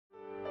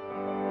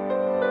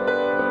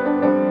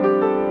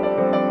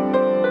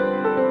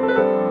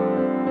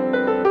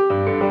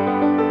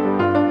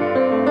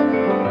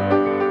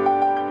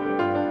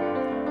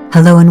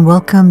Hello and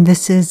welcome.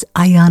 This is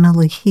Ayana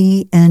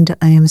Lahi, and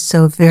I am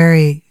so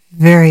very,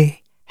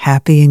 very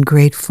happy and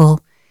grateful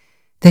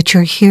that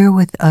you're here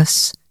with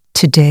us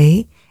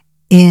today.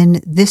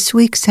 In this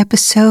week's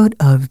episode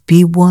of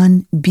Be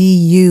One, Be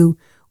You,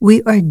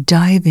 we are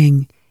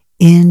diving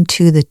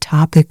into the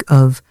topic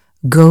of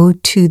go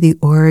to the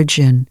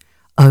origin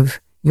of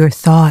your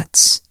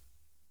thoughts.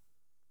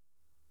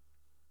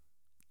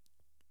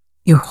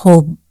 Your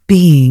whole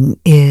being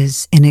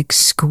is an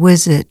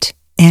exquisite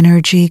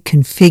energy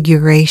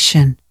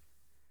configuration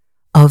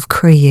of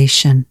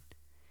creation.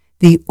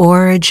 The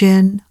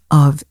origin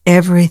of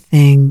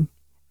everything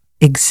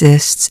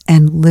exists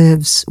and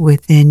lives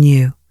within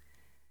you.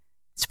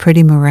 It's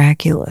pretty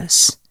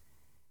miraculous.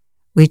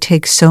 We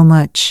take so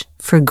much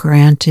for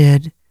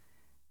granted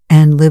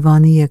and live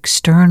on the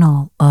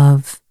external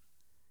of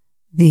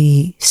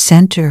the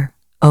center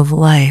of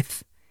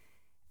life.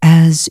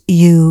 As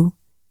you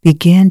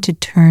begin to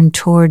turn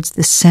towards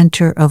the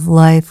center of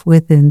life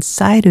within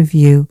inside of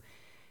you,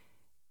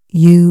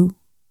 you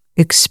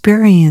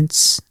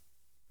experience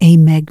a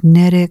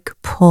magnetic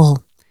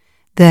pull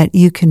that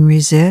you can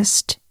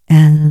resist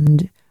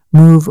and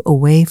move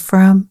away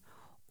from,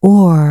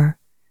 or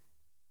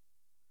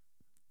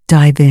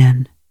dive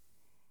in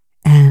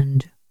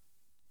and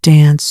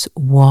dance,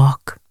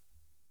 walk,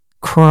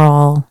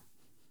 crawl,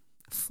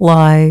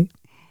 fly,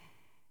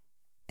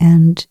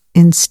 and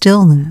in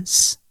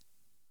stillness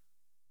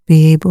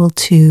be able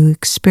to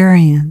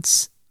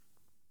experience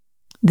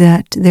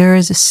that there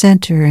is a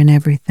center in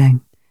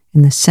everything,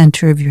 in the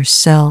center of your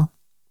cell.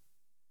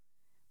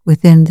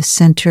 Within the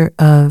center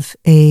of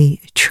a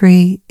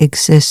tree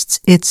exists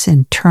its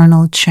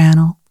internal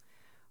channel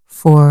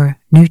for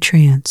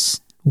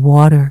nutrients,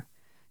 water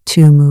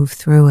to move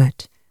through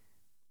it.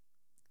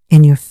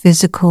 In your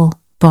physical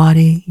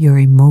body, your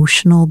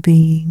emotional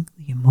being,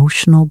 the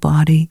emotional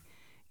body,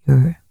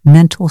 your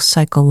mental,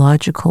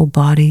 psychological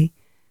body,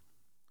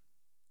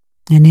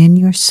 and in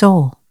your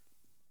soul,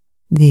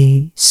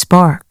 the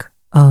spark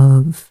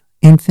of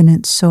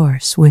infinite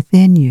source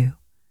within you,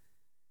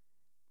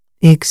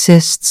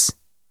 exists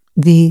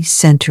the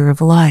center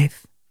of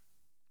life.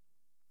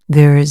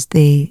 There is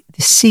the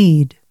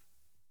seed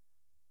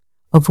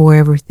of where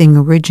everything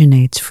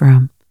originates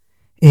from.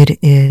 It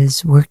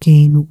is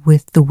working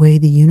with the way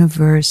the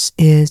universe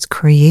is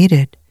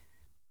created.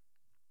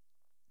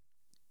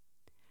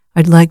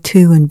 I'd like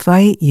to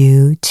invite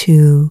you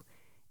to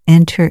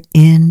enter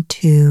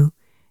into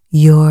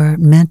your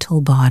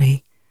mental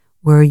body,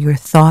 where your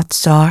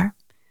thoughts are,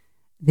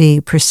 the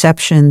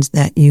perceptions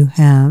that you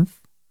have,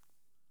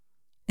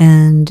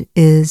 and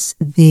is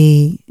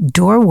the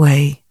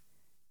doorway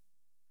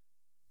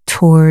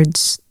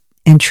towards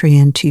entry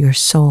into your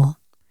soul.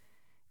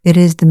 It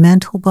is the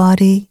mental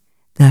body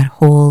that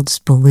holds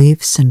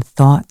beliefs and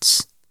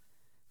thoughts,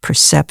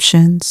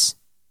 perceptions.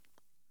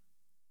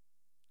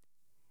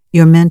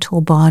 Your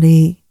mental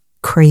body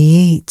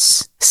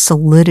creates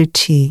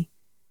solidity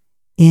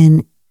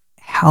in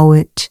how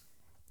it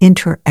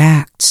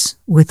interacts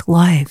with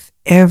life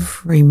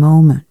every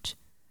moment,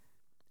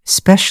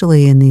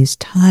 especially in these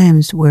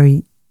times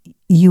where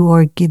you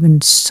are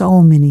given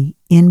so many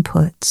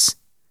inputs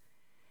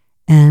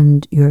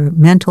and your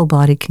mental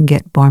body can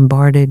get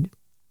bombarded.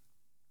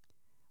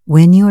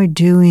 When you are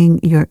doing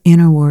your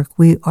inner work,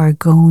 we are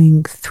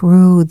going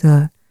through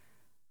the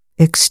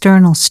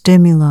external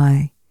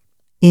stimuli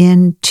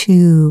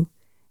into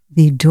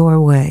the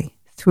doorway,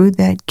 through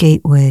that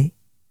gateway,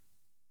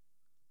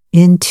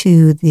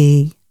 into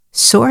the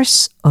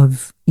source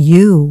of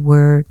you,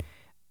 where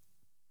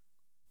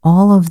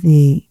all of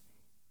the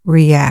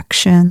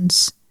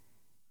reactions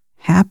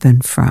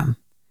happen from.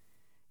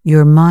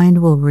 Your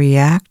mind will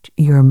react,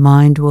 your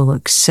mind will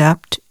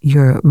accept,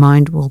 your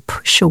mind will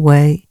push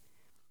away.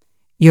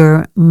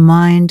 Your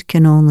mind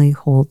can only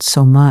hold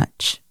so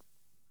much.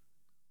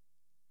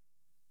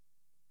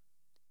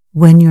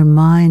 When your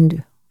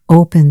mind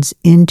opens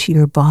into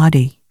your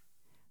body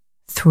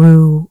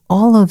through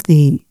all of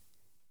the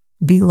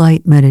Be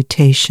Light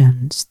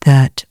meditations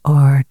that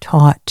are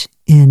taught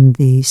in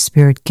the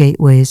Spirit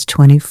Gateway's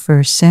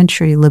 21st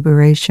Century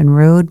Liberation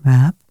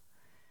Roadmap,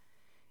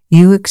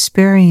 you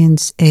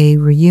experience a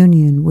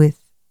reunion with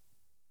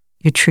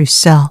your true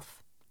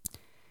self.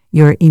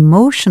 Your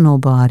emotional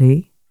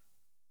body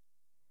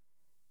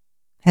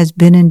has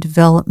been in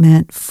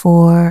development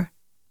for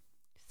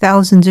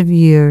thousands of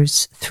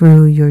years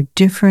through your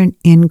different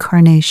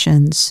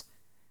incarnations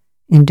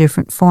in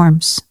different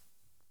forms,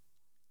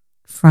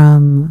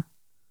 from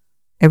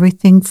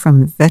everything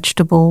from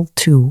vegetable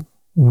to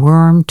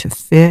worm to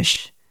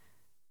fish,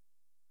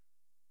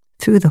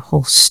 through the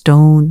whole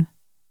stone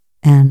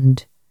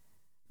and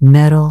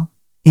metal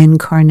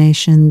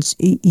incarnations.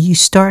 You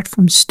start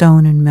from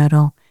stone and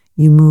metal,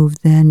 you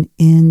move then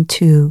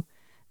into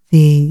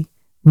the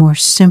more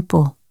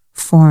simple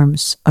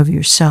forms of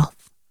yourself,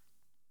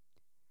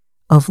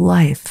 of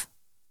life,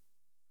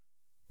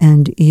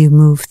 and you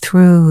move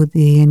through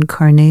the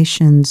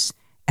incarnations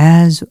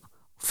as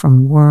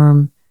from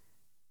worm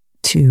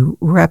to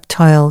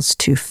reptiles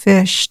to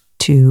fish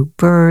to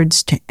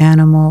birds, to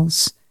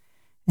animals,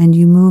 and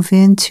you move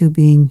into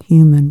being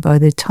human. By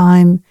the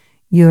time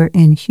you're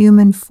in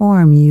human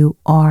form, you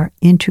are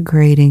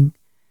integrating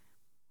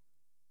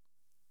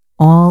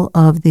all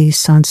of the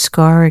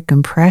sanskaric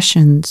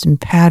impressions and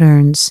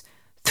patterns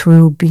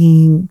through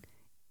being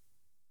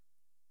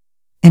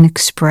an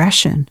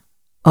expression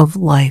of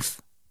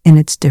life in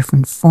its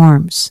different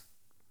forms.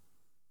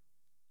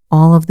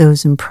 All of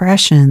those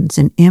impressions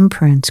and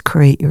imprints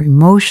create your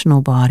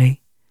emotional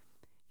body.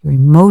 Your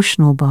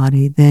emotional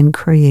body then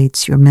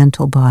creates your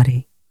mental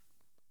body.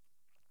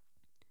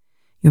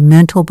 Your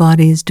mental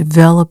body is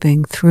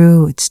developing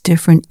through its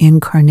different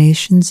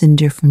incarnations in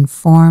different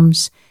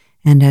forms,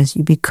 and as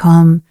you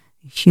become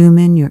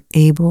human, you're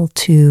able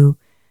to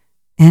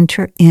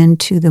enter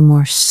into the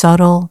more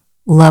subtle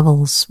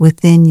levels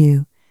within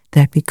you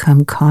that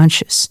become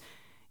conscious.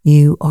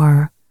 You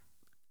are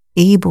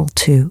able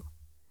to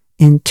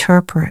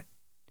interpret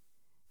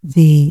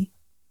the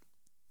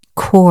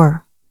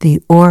core,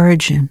 the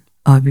origin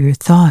of your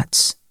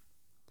thoughts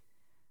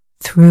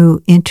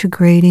through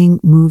integrating,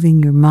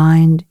 moving your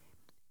mind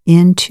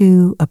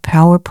into a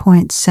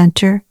PowerPoint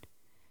center,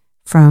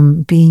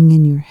 from being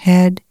in your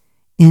head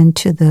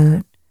into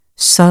the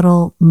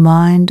subtle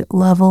mind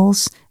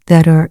levels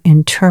that are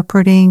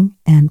interpreting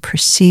and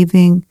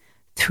perceiving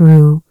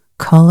through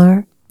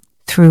color,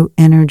 through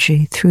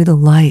energy, through the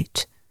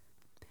light.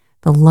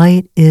 The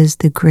light is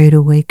the great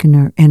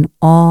awakener. In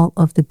all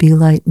of the Be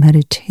Light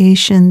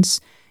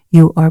meditations,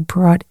 you are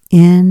brought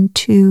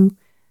into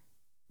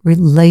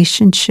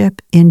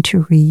relationship,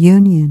 into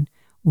reunion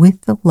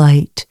with the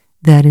light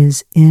that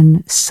is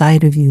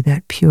inside of you,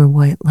 that pure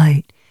white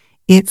light.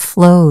 It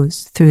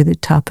flows through the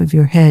top of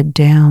your head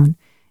down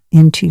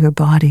into your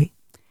body,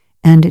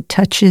 and it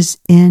touches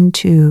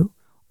into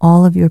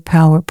all of your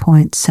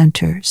PowerPoint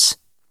centers.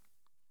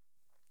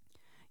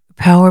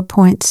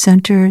 PowerPoint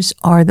centers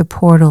are the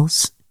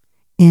portals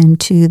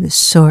into the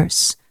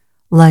source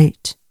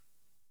light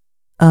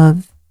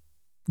of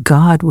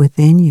God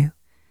within you.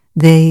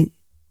 They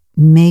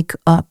make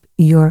up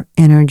your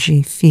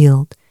energy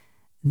field.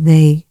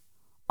 They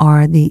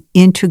are the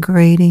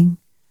integrating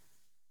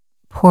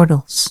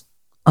portals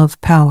of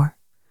power,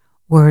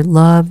 where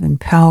love and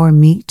power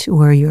meet,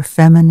 where your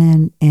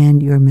feminine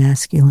and your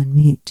masculine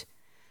meet.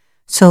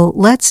 So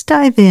let's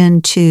dive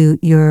into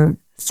your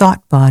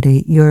thought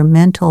body, your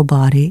mental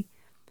body,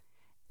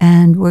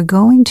 and we're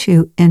going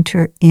to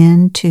enter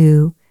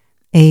into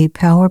a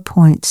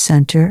PowerPoint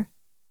center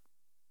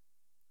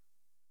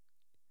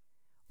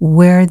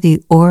where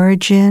the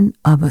origin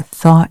of a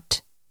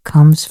thought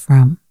comes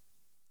from.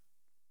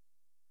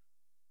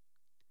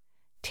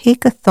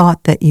 Take a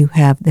thought that you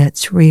have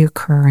that's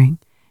reoccurring.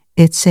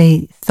 It's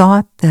a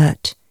thought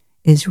that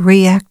is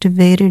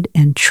reactivated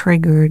and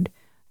triggered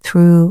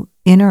through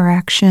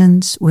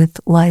interactions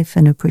with life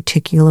in a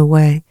particular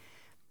way.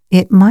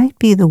 It might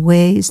be the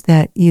ways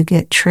that you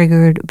get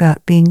triggered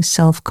about being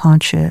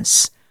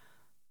self-conscious,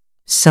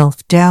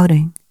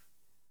 self-doubting,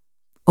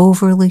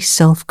 overly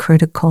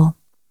self-critical,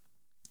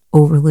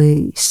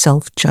 overly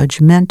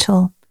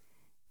self-judgmental,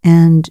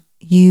 and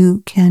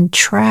you can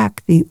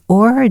track the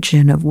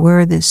origin of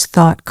where this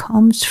thought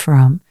comes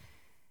from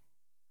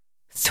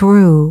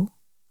through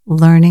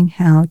learning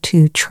how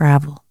to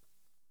travel.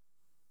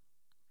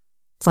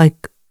 It's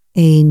like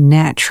a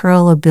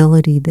natural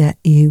ability that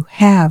you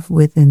have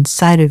within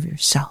inside of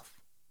yourself.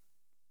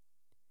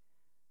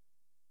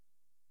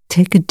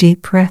 Take a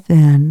deep breath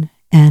in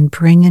and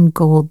bring in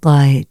gold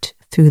light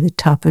through the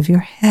top of your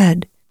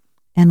head,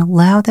 and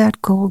allow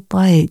that gold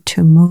light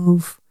to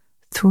move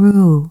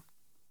through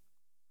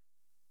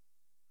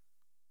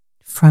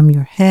from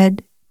your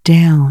head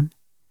down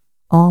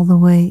all the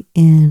way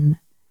in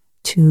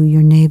to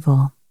your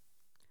navel.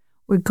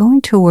 We're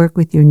going to work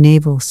with your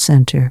navel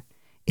center.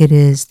 It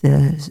is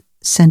the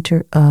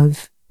center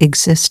of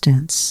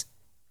existence,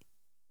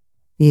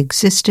 the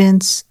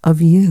existence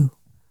of you,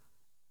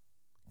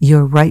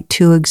 your right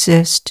to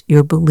exist,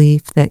 your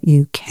belief that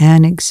you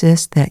can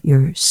exist, that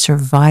your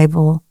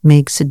survival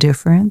makes a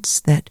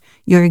difference, that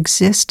your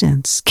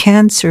existence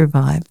can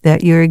survive,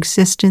 that your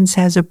existence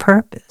has a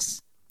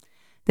purpose,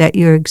 that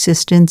your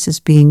existence is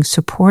being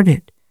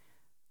supported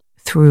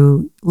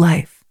through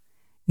life.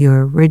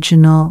 Your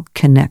original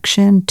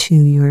connection to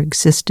your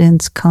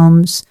existence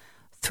comes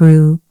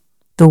through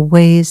the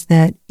ways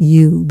that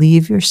you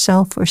leave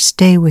yourself or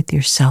stay with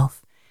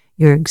yourself.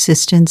 Your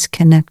existence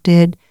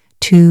connected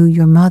to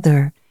your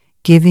mother,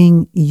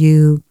 giving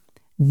you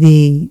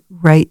the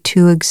right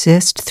to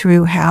exist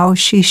through how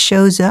she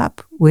shows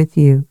up with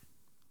you,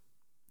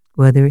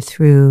 whether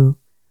through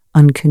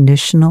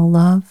unconditional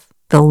love,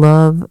 the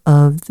love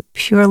of the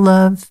pure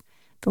love,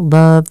 the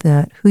love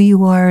that who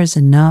you are is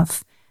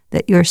enough,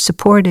 that you're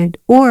supported,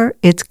 or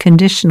it's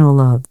conditional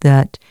love,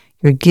 that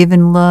you're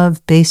given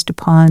love based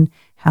upon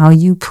how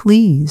you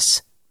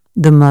please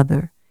the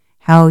mother,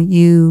 how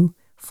you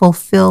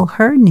fulfill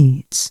her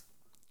needs,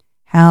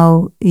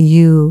 how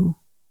you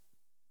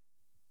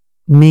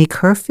make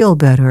her feel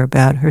better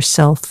about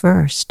herself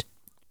first,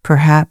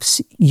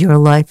 Perhaps your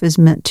life is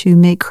meant to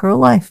make her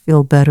life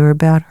feel better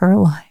about her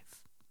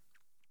life.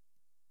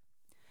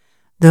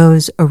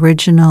 Those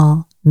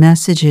original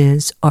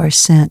messages are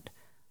sent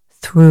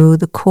through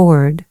the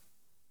cord,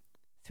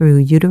 through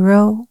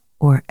utero,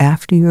 or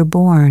after you're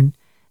born.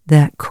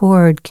 That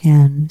cord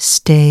can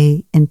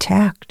stay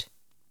intact.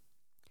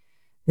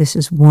 This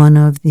is one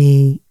of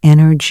the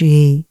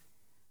energy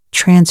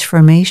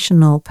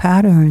transformational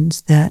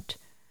patterns that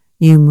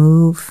you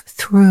move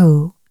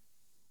through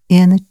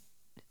in the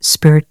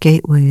Spirit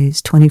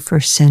Gateway's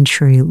 21st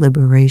Century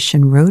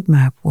Liberation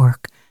Roadmap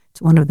work.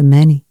 It's one of the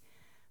many,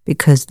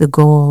 because the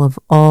goal of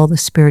all the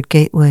Spirit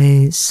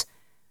Gateway's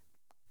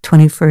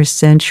 21st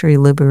Century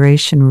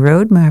Liberation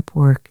Roadmap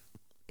work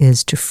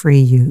is to free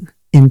you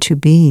into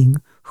being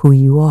who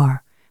you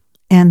are.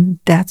 And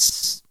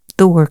that's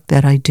the work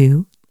that I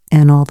do,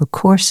 and all the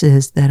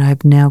courses that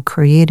I've now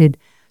created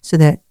so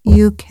that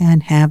you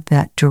can have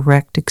that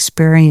direct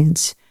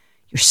experience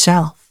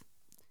yourself.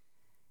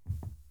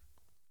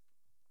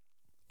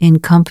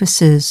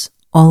 Encompasses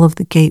all of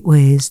the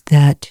gateways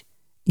that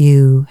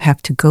you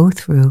have to go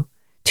through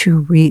to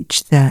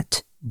reach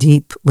that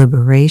deep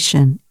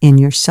liberation in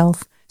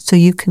yourself, so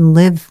you can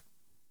live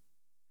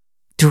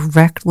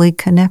directly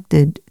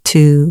connected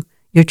to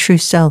your true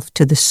self,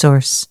 to the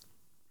source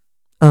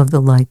of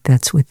the light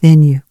that's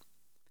within you,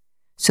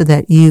 so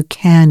that you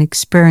can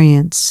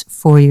experience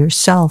for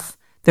yourself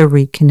the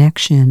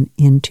reconnection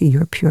into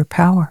your pure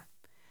power.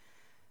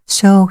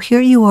 So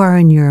here you are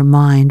in your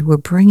mind. We're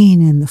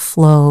bringing in the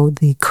flow,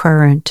 the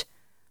current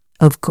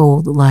of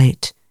gold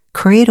light.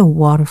 Create a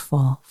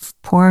waterfall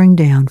pouring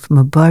down from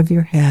above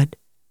your head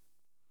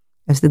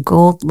as the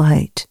gold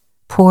light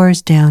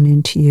pours down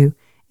into you,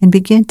 and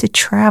begin to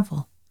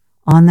travel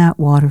on that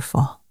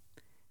waterfall.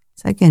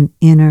 It's like an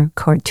inner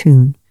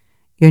cartoon.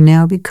 You're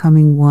now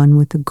becoming one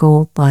with the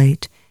gold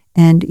light,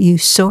 and you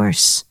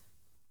source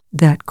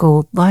that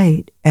gold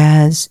light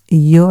as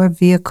your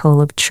vehicle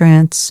of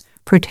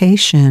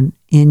transportation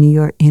in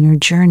your inner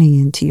journey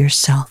into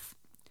yourself.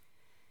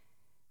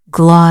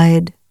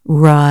 Glide,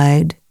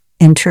 ride,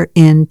 enter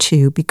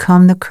into,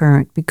 become the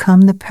current,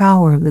 become the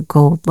power of the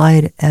gold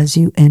light as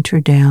you enter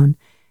down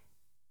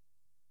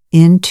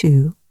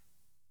into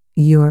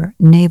your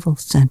navel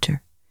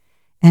center,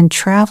 and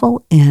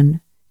travel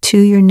in to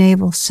your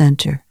navel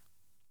center.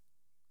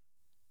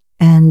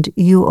 And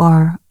you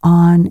are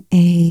on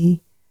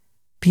a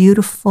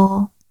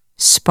beautiful,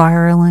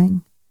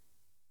 spiraling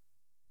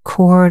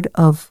cord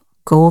of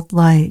gold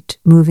light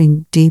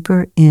moving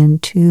deeper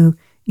into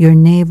your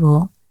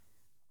navel.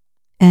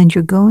 And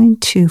you're going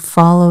to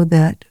follow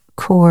that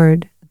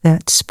cord,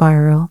 that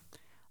spiral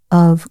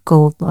of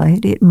gold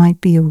light. It might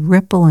be a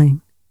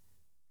rippling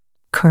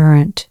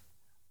current,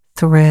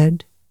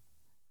 thread,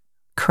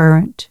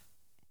 current,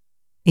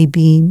 a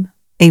beam,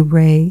 a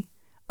ray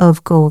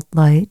of gold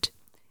light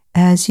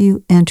as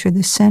you enter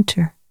the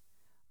center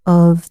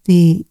of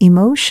the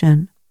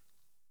emotion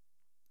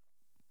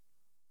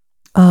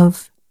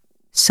of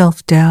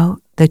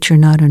self-doubt, that you're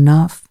not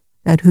enough,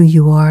 that who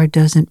you are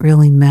doesn't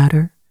really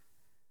matter,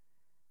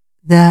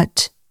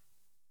 that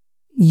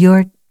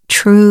your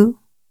true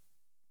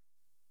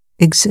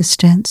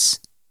existence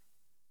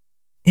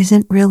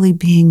isn't really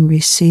being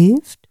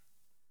received,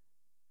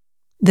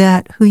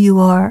 that who you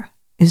are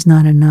is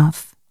not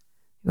enough.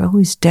 You're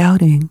always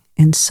doubting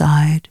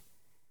inside,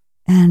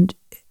 and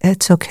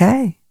it's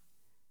okay.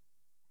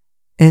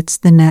 It's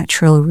the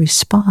natural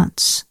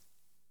response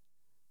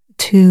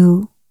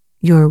to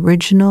your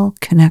original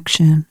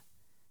connection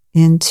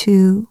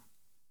into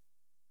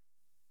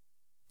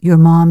your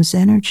mom's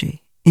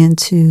energy,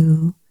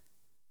 into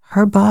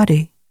her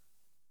body.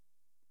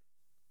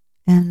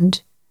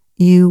 And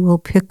you will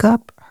pick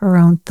up her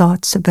own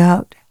thoughts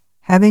about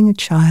having a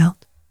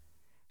child,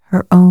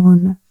 her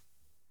own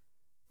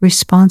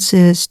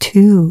responses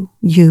to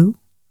you,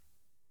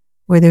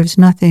 where there's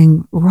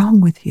nothing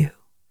wrong with you,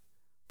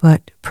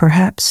 but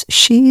perhaps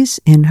she's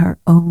in her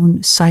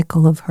own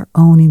cycle of her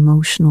own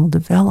emotional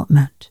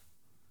development,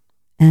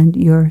 and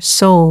your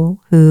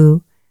soul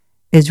who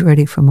is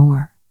ready for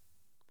more.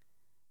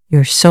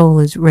 Your soul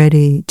is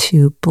ready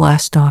to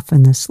blast off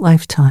in this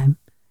lifetime,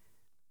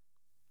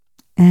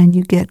 and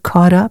you get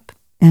caught up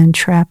and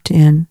trapped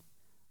in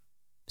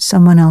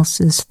someone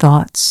else's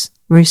thoughts,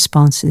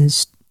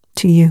 responses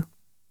to you.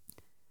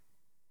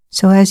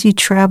 So as you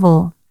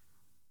travel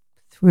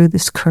through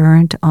this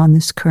current, on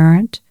this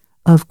current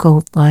of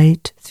gold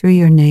light through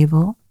your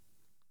navel,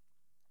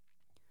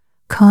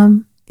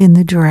 come in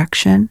the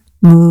direction,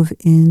 move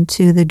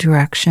into the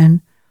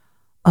direction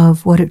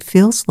of what it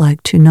feels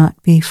like to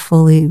not be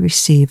fully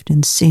received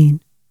and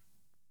seen.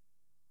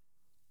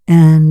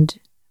 And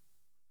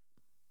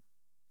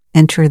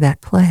enter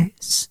that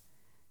place.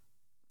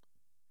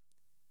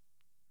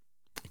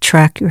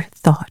 Track your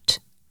thought,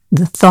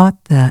 the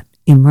thought that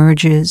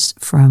emerges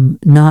from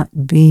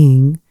not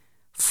being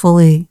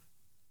fully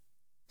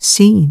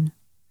seen,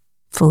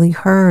 fully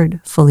heard,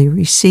 fully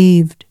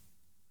received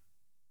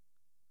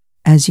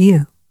as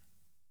you.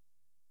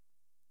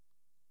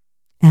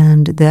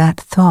 And that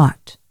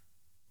thought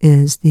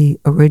is the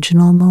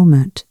original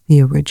moment,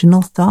 the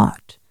original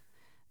thought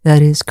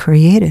that is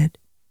created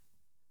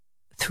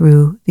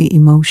through the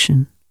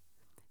emotion.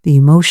 The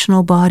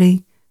emotional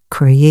body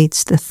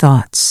creates the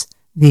thoughts,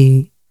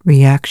 the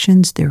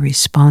reactions, the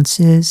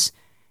responses,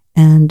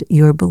 and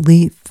your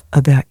belief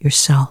about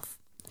yourself.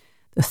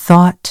 The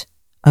thought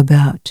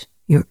about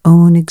your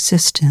own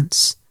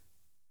existence,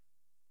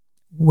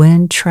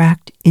 when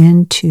tracked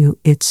into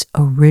its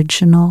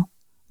original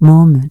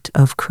moment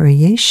of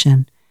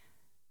creation,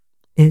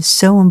 is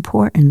so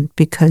important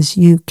because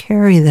you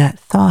carry that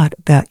thought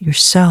about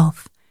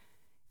yourself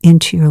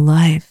into your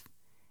life,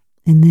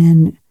 and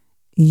then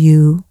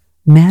you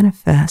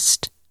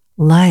manifest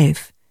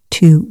life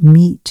to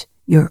meet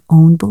your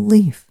own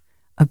belief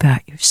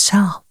about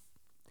yourself.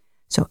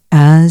 So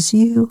as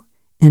you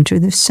enter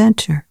the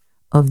center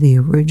of the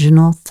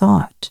original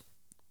thought,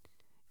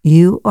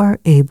 you are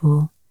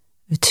able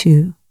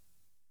to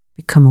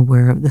become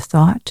aware of the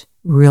thought,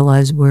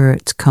 realize where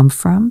it's come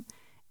from,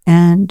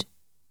 and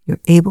you're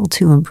able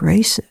to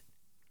embrace it.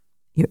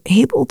 You're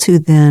able to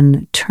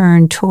then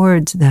turn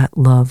towards that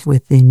love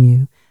within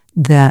you,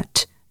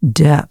 that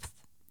depth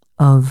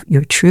of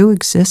your true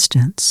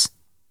existence,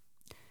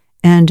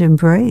 and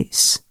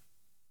embrace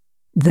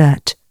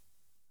that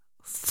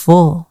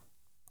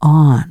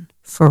full-on,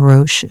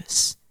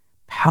 ferocious,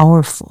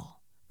 powerful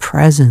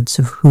presence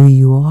of who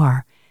you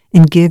are,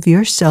 and give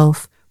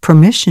yourself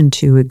permission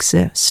to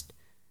exist.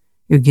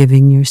 You're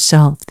giving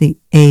yourself the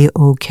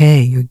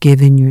A-OK. You're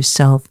giving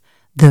yourself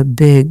the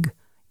big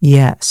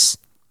yes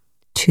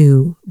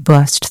to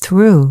bust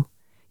through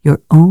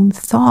your own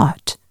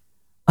thought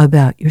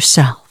about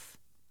yourself.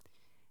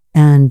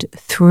 And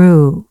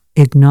through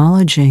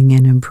acknowledging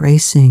and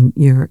embracing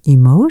your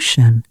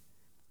emotion,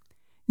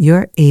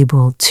 you're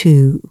able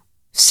to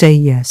say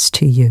yes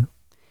to you.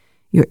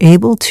 You're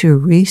able to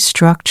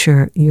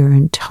restructure your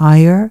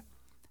entire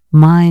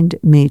mind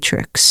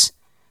matrix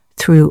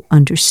through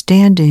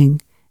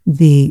understanding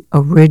the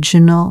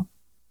original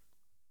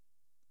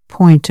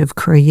point of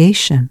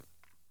creation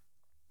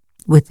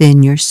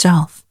within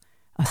yourself.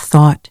 A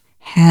thought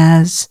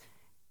has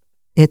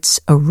its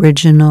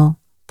original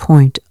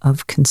point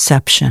of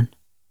conception.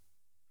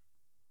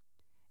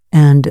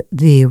 And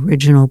the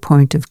original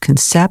point of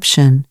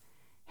conception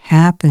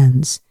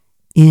happens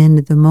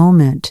in the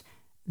moment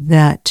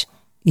that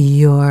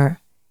your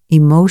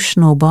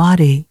emotional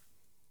body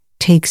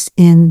takes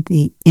in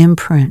the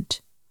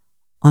imprint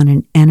on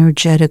an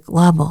energetic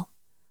level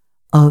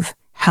of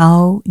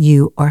how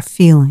you are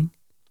feeling.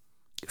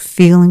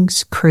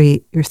 Feelings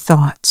create your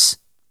thoughts.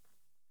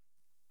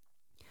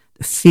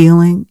 The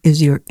feeling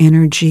is your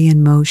energy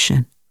in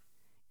motion.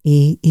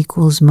 E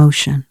equals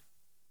motion.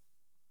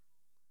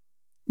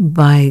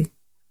 By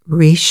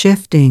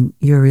reshifting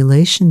your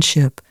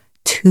relationship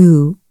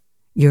to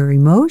your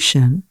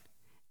emotion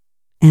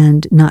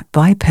and not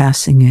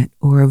bypassing it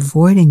or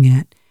avoiding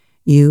it,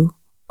 you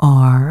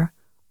are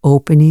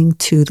opening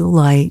to the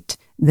light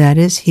that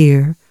is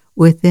here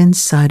within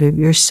inside of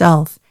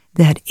yourself,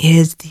 that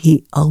is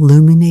the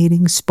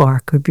illuminating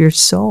spark of your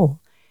soul.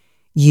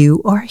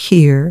 You are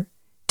here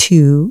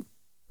to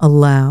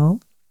allow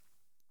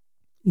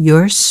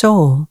your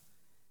soul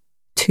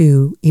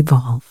to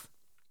evolve.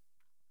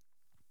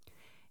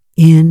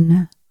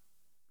 In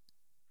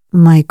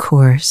my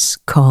course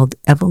called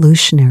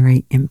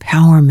Evolutionary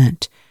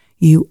Empowerment,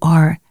 you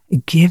are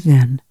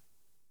given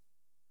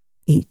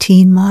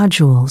 18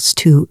 modules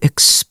to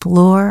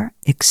explore,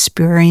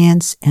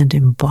 experience, and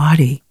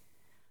embody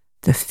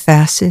the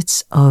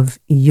facets of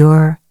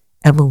your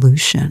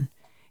evolution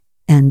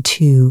and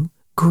to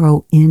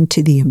grow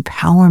into the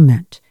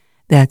empowerment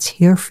that's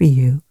here for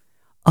you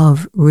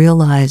of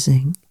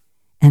realizing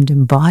and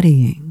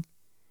embodying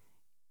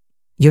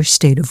your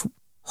state of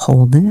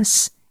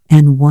wholeness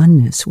and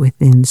oneness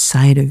within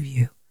inside of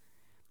you.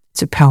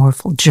 It's a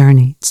powerful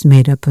journey. It's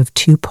made up of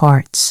 2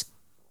 parts.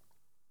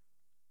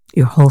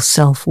 Your whole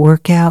self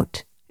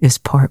workout is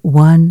part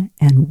 1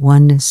 and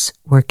oneness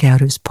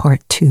workout is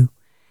part 2.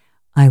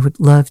 I would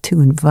love to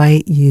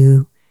invite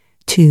you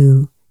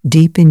to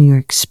deepen your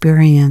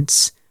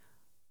experience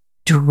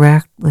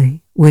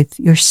directly with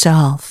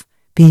yourself,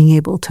 being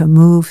able to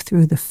move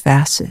through the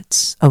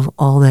facets of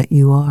all that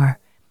you are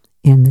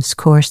in this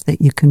course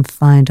that you can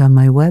find on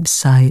my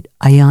website,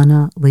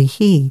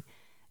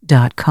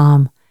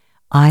 ayanalahi.com,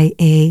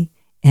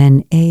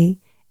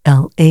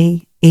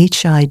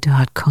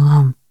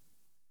 IANALAHI.com.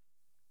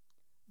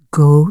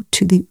 Go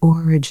to the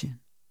origin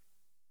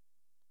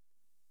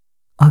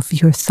of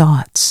your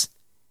thoughts,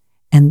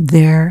 and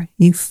there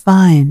you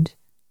find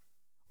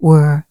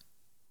where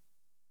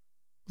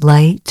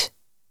light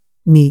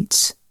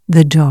meets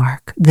the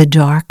dark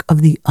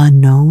of the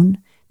unknown,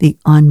 the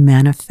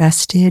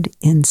unmanifested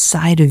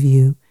inside of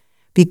you,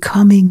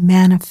 becoming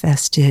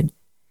manifested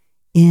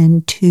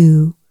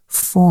into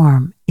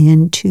form,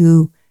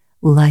 into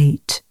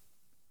light.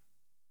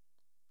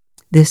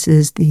 This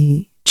is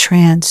the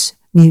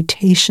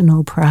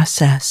transmutational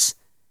process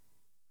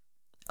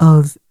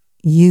of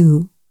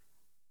you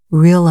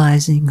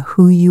realizing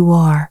who you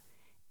are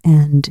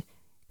and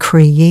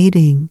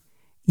creating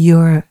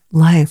your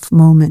life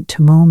moment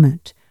to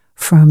moment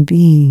from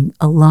being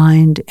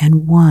aligned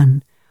and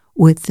one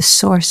with the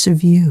source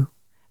of you,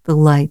 the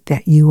light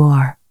that you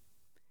are,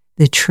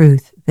 the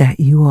truth that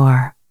you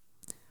are.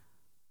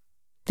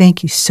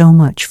 Thank you so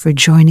much for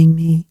joining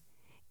me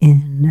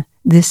in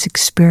this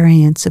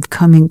experience of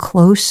coming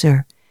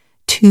closer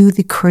to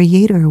the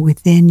Creator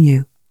within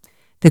you,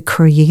 the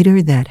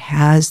Creator that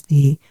has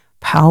the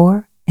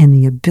power and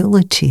the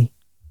ability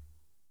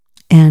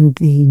and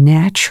the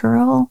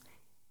natural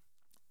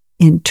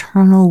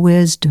internal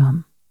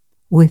wisdom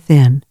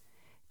within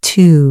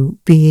to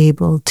be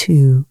able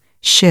to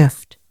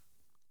shift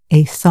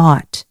a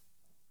thought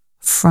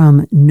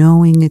from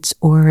knowing its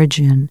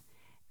origin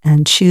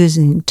and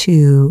choosing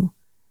to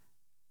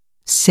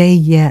say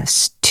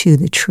yes to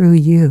the true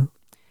you,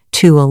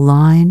 to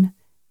align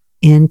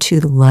into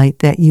the light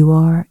that you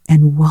are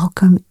and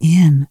welcome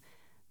in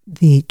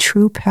the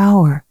true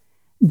power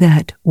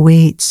that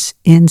waits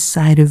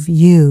inside of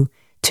you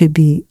to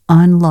be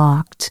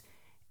unlocked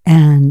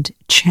and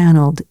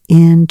channeled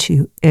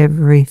into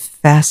every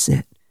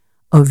facet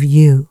of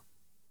you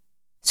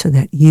so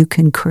that you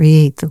can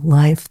create the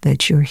life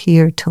that you're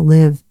here to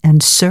live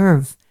and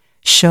serve,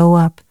 show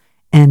up,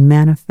 and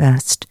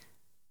manifest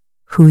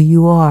who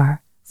you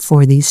are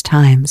for these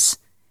times.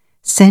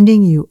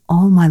 Sending you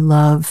all my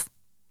love,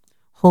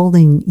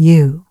 holding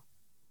you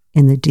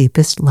in the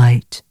deepest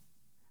light.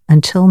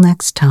 Until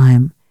next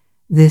time,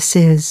 this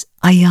is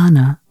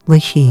Ayana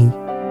Lahi.